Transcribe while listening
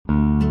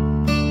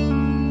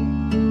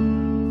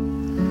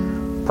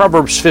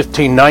Proverbs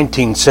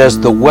 15:19 says,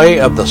 "The way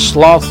of the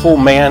slothful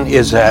man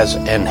is as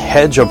an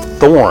hedge of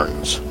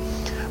thorns,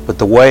 but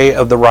the way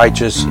of the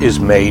righteous is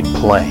made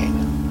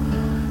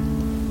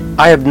plain."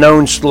 I have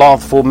known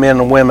slothful men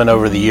and women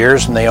over the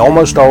years, and they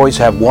almost always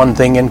have one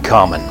thing in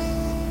common: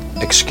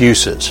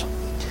 excuses.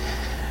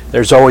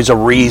 There's always a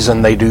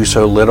reason they do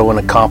so little and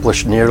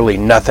accomplish nearly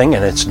nothing,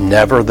 and it's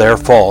never their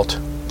fault.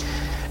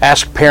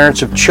 Ask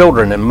parents of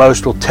children, and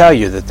most will tell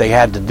you that they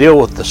had to deal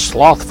with the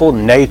slothful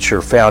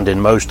nature found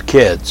in most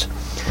kids.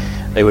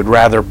 They would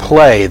rather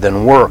play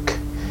than work.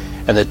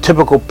 And the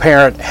typical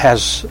parent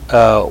has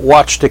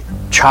watched a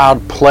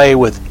child play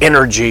with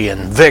energy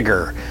and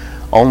vigor,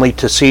 only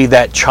to see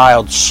that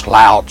child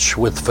slouch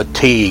with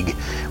fatigue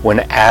when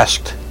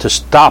asked to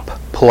stop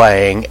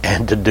playing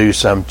and to do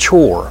some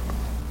chore.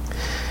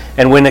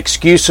 And when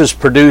excuses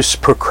produce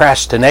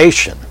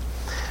procrastination,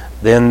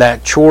 then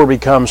that chore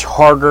becomes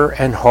harder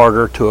and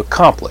harder to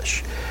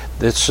accomplish.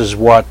 This is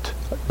what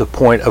the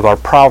point of our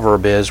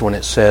proverb is when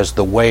it says,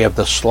 "The way of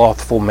the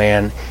slothful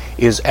man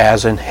is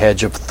as an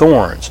hedge of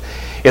thorns."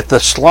 If the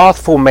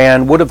slothful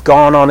man would have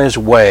gone on his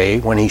way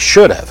when he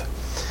should have,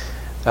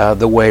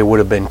 the way would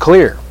have been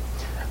clear.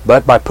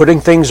 But by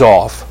putting things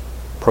off,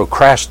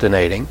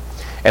 procrastinating,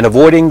 and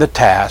avoiding the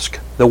task,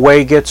 the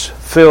way gets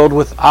filled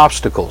with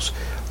obstacles,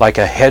 like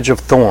a hedge of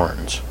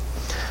thorns.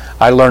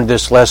 I learned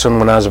this lesson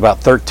when I was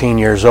about 13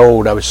 years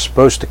old. I was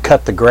supposed to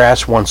cut the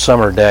grass one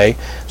summer day.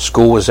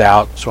 School was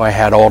out, so I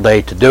had all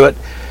day to do it.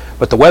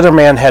 But the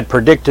weatherman had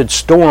predicted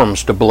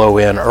storms to blow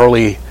in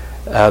early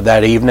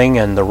that evening,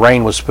 and the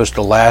rain was supposed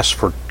to last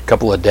for a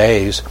couple of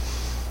days.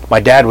 My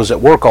dad was at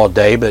work all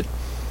day, but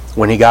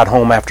when he got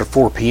home after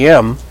 4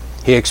 p.m.,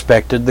 he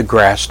expected the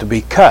grass to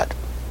be cut.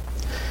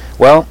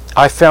 Well,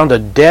 I found a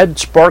dead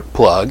spark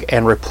plug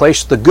and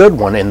replaced the good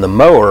one in the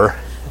mower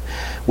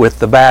with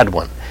the bad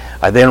one.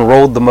 I then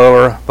rolled the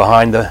mower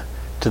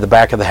to the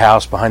back of the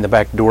house, behind the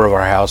back door of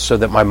our house, so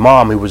that my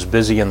mom, who was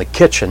busy in the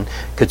kitchen,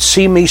 could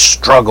see me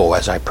struggle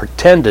as I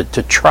pretended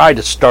to try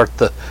to start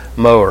the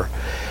mower.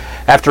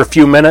 After a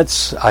few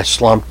minutes, I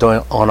slumped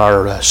on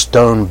our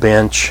stone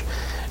bench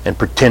and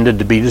pretended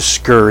to be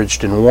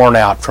discouraged and worn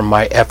out from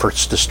my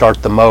efforts to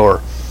start the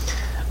mower.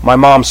 My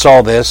mom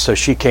saw this, so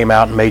she came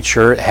out and made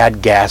sure it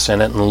had gas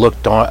in it and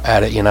looked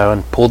at it,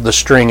 and pulled the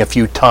string a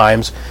few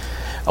times.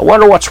 "I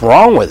wonder what's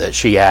wrong with it?"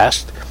 she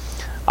asked.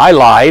 I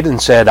lied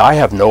and said, "I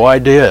have no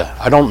idea.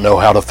 I don't know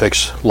how to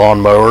fix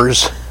lawn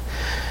mowers."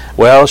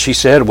 "Well," she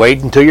said,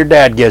 "wait until your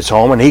dad gets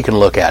home and he can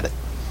look at it."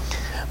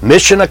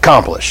 Mission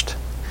accomplished.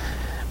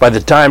 By the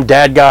time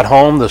Dad got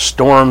home, the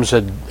storms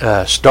had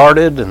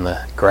started and the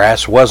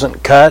grass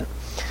wasn't cut.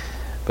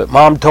 But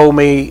Mom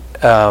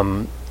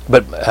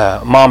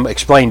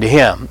explained to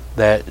him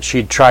that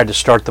she'd tried to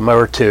start the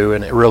mower too,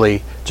 and it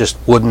really just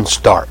wouldn't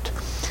start.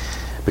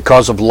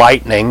 Because of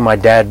lightning, my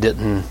dad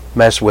didn't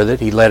mess with it.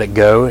 He let it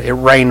go. It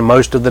rained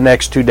most of the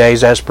next 2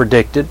 days as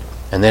predicted,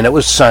 and then it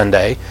was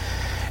Sunday.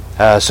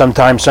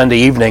 Sometime Sunday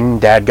evening,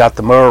 Dad got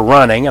the mower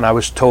running, and I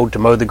was told to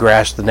mow the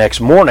grass the next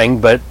morning,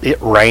 but it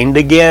rained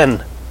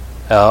again.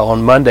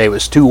 On Monday, it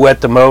was too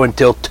wet to mow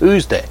until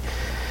Tuesday.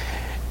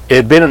 It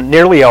had been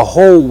nearly a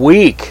whole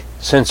week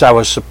since I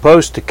was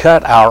supposed to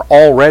cut our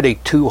already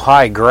too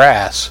high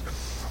grass,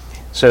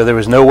 so there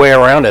was no way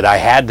around it. I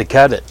had to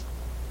cut it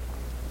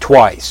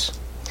twice.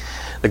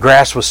 The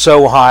grass was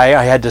so high,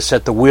 I had to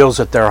set the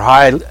wheels at their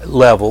high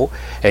level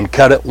and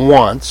cut it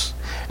once,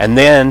 and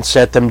then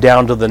set them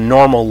down to the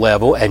normal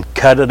level and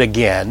cut it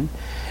again.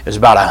 It was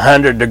about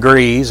 100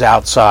 degrees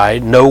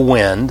outside, no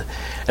wind,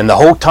 and the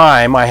whole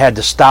time I had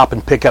to stop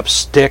and pick up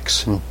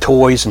sticks and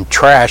toys and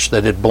trash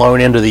that had blown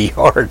into the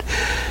yard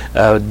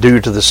due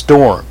to the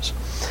storms.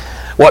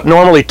 What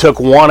normally took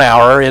 1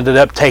 hour ended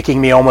up taking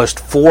me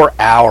almost 4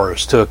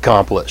 hours to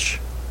accomplish.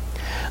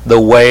 The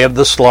way of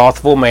the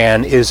slothful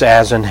man is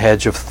as an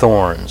hedge of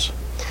thorns.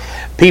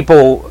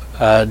 People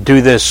do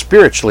this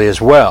spiritually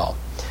as well.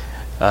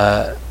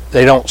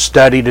 They don't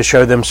study to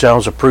show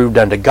themselves approved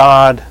unto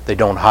God. They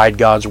don't hide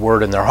God's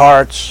word in their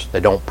hearts. They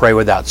don't pray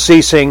without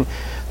ceasing.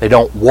 They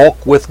don't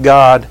walk with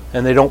God,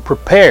 and they don't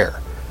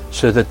prepare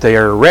so that they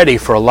are ready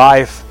for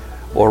life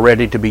or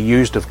ready to be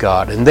used of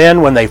God. And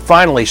then when they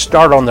finally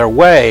start on their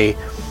way,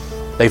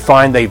 they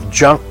find they've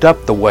junked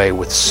up the way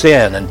with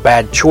sin and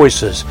bad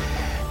choices,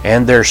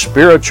 and their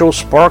spiritual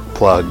spark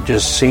plug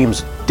just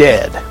seems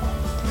dead.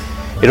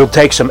 It'll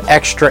take some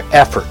extra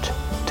effort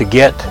to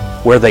get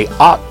where they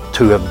ought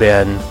to have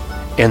been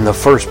in the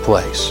first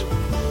place.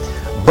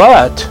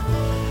 But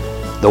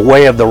the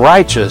way of the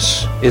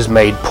righteous is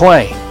made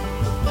plain.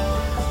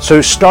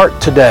 So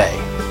start today.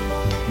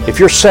 If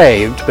you're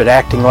saved but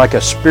acting like a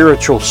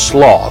spiritual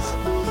sloth,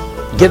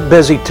 get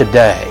busy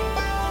today.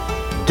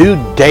 Do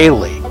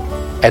daily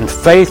and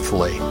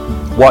faithfully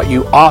what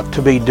you ought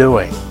to be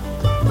doing.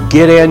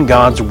 Get in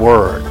God's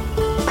Word.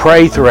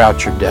 Pray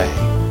throughout your day.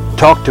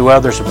 Talk to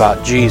others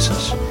about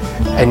Jesus.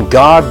 And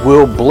God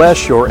will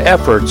bless your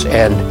efforts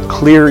and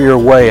clear your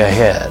way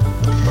ahead.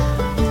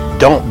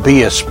 Don't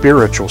be a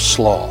spiritual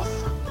sloth.